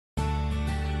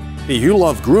Do you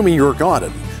love grooming your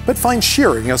garden, but find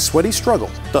shearing a sweaty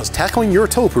struggle? Does tackling your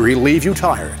topiary leave you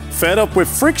tired? Fed up with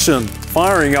friction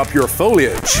firing up your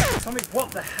foliage? Tommy,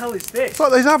 what the hell is this? It's like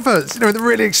those adverts, you know, the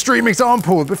really extreme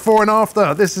example, before and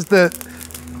after. This is the...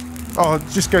 Oh, it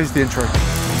just goes to the intro.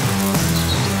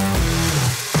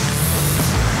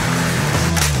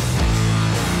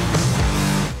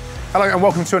 Hello and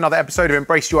welcome to another episode of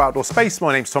Embrace Your Outdoor Space.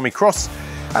 My name's Tommy Cross,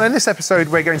 and in this episode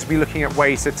we're going to be looking at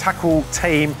ways to tackle,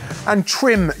 tame and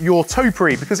trim your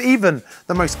topiary, because even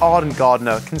the most ardent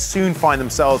gardener can soon find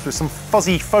themselves with some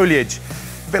fuzzy foliage,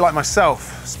 a bit like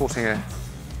myself, sporting a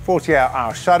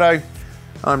 48-hour shadow.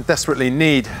 I'm desperately in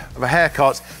need of a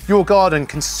haircut. Your garden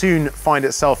can soon find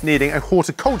itself needing a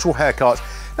horticultural haircut.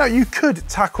 Now, you could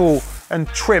tackle and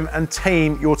trim and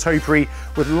tame your topiary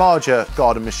with larger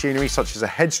garden machinery such as a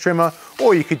hedge trimmer,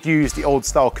 or you could use the old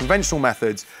style conventional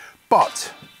methods.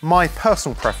 But my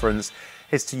personal preference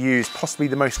is to use possibly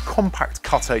the most compact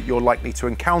cutter you're likely to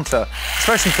encounter,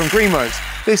 especially from Greenworks.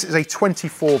 This is a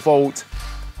 24-volt,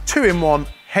 2-in-1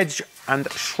 hedge and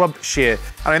shrub shear.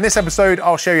 And in this episode,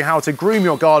 I'll show you how to groom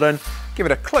your garden, give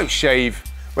it a close shave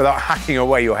without hacking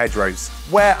away your hedgerows.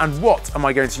 Where and what am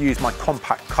I going to use my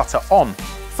compact cutter on?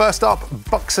 First up,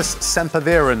 Buxus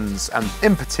sempervirens, and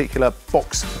in particular,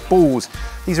 box balls.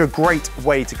 These are a great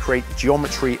way to create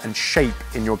geometry and shape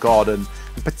in your garden,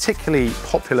 and particularly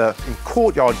popular in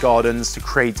courtyard gardens to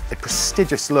create a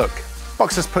prestigious look.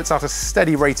 Buxus puts out a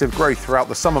steady rate of growth throughout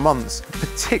the summer months,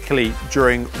 particularly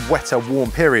during wetter,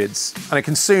 warm periods, and it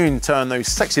can soon turn those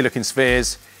sexy looking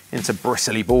spheres into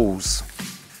bristly balls.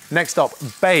 Next up,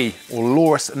 Bay or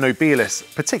Laurus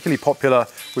nobilis, particularly popular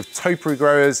with topiary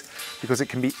growers because it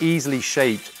can be easily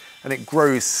shaped and it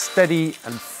grows steady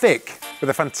and thick with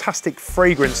a fantastic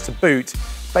fragrance to boot.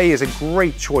 Bay is a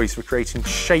great choice for creating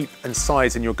shape and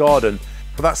size in your garden,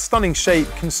 but that stunning shape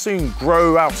can soon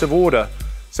grow out of order.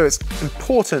 So it's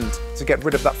important to get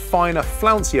rid of that finer,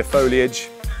 flouncier foliage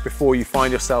before you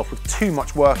find yourself with too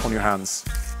much work on your hands.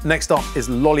 Next up is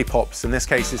lollipops. In this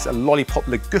case, it's a lollipop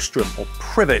ligustrum or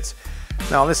privet.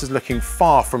 Now this is looking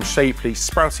far from shapely,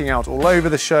 sprouting out all over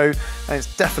the show, and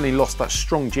it's definitely lost that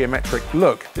strong geometric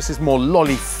look. This is more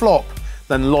lolliflop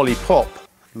than lollipop.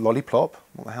 Lollipop?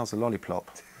 What the hell's a lollipop?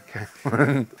 Okay.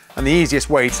 And the easiest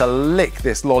way to lick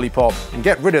this lollipop and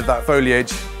get rid of that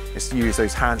foliage is to use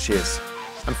those hand shears.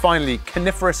 And finally,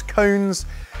 coniferous cones,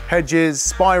 hedges,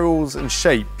 spirals and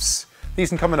shapes. These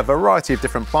can come in a variety of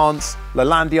different plants: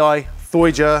 Lelandii,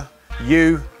 Thuja,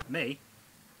 yew. Me?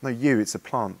 No, yew, it's a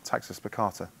plant, Taxus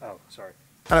baccata. Oh, sorry.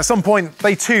 And at some point,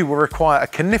 they too will require a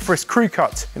coniferous crew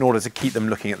cut in order to keep them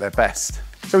looking at their best.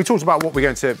 So we talked about what we're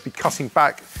going to be cutting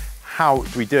back. How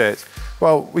do we do it?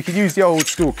 Well, we could use the old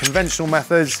school conventional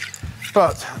methods,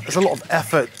 but there's a lot of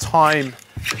effort, time,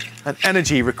 and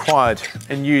energy required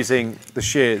in using the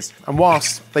shears. And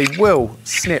whilst they will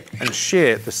snip and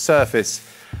shear the surface,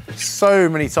 so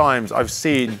many times I've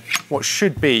seen what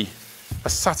should be a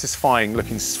satisfying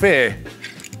looking sphere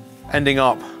ending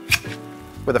up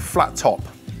with a flat top,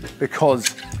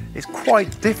 because it's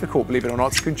quite difficult, believe it or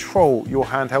not, to control your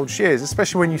handheld shears,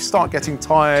 especially when you start getting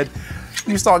tired,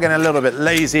 you start getting a little bit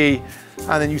lazy,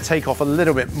 and then you take off a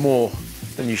little bit more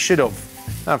than you should have.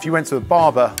 Now, if you went to a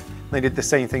barber and they did the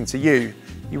same thing to you,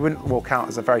 you wouldn't walk out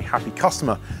as a very happy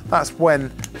customer. That's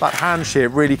when that hand shear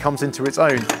really comes into its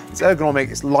own. It's ergonomic,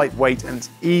 it's lightweight, and it's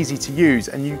easy to use,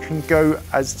 and you can go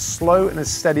as slow and as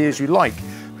steady as you like,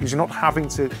 because you're not having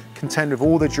to contend with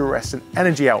all the duress and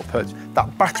energy output.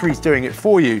 That battery's doing it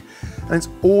for you. And it's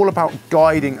all about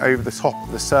guiding over the top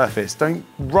of the surface. Don't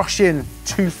rush in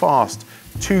too fast,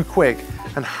 too quick,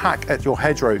 and hack at your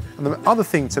hedgerow. And the other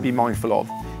thing to be mindful of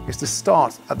is to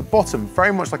start at the bottom,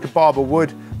 very much like a barber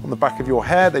would on the back of your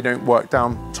hair. They don't work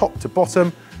down top to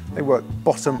bottom, they work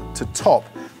bottom to top.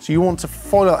 So you want to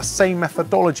follow that same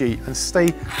methodology and stay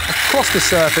across the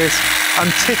surface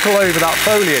and tickle over that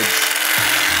foliage.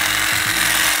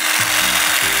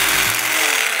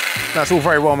 That's all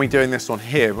very well me doing this on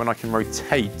here when I can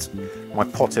rotate my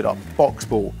potted up box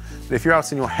ball. But if you're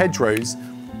out in your hedgerows,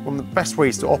 one of the best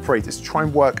ways to operate is to try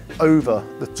and work over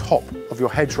the top of your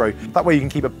hedgerow. That way you can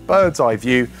keep a bird's eye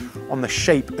view on the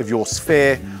shape of your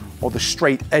sphere or the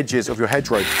straight edges of your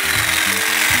hedgerow.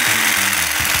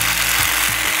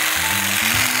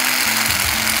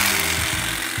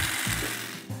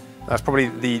 That's probably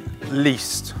the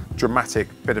least dramatic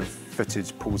bit of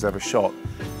footage Paul's ever shot.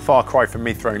 Far cry from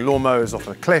me throwing lawnmowers off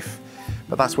a cliff,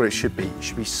 but that's what it should be. It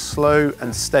should be slow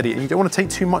and steady, and you don't want to take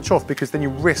too much off, because then you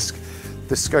risk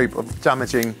the scope of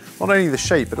damaging not only the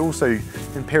shape, but also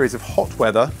in periods of hot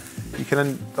weather, you can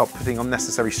end up putting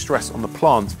unnecessary stress on the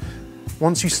plant.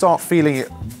 Once you start feeling it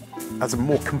as a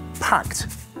more compact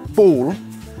ball,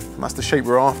 and that's the shape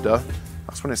we're after,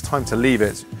 that's when it's time to leave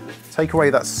it. Take away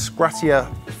that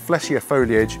scrattier, fleshier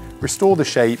foliage, restore the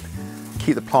shape,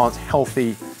 keep the plant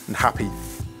healthy and happy.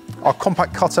 Our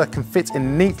compact cutter can fit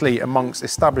in neatly amongst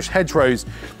established hedgerows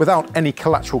without any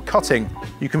collateral cutting.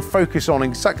 You can focus on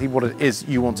exactly what it is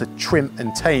you want to trim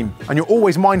and tame. And you're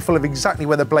always mindful of exactly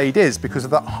where the blade is because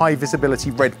of that high visibility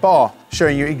red bar,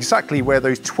 showing you exactly where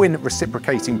those twin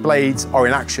reciprocating blades are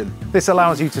in action. This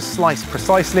allows you to slice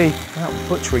precisely without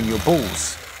butchering your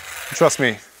balls. And trust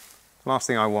me, the last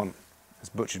thing I want is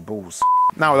butchered balls.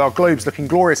 Now with our globes looking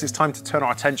glorious, it's time to turn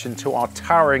our attention to our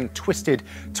towering twisted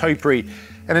topiary,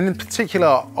 and in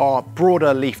particular our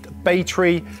broader leafed bay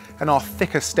tree and our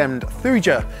thicker stemmed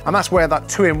thuja. And that's where that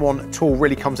 2-in-1 tool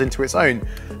really comes into its own,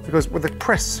 because with the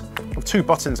press of 2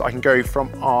 buttons I can go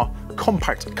from our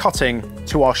compact cutting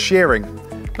to our shearing.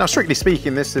 Now strictly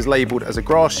speaking, this is labelled as a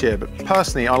grass shear, but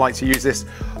personally I like to use this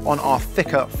on our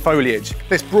thicker foliage.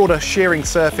 This broader shearing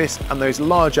surface and those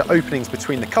larger openings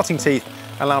between the cutting teeth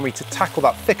allow me to tackle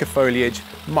that thicker foliage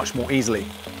much more easily.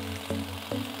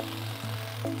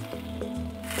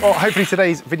 Well, hopefully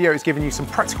today's video has given you some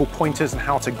practical pointers on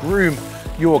how to groom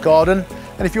your garden.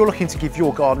 And if you're looking to give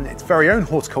your garden its very own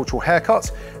horticultural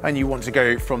haircut and you want to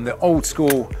go from the old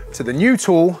school to the new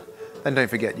tool, then don't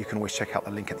forget you can always check out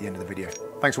the link at the end of the video.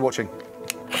 Thanks for watching.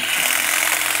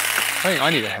 I think I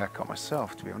need a haircut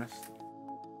myself, to be honest.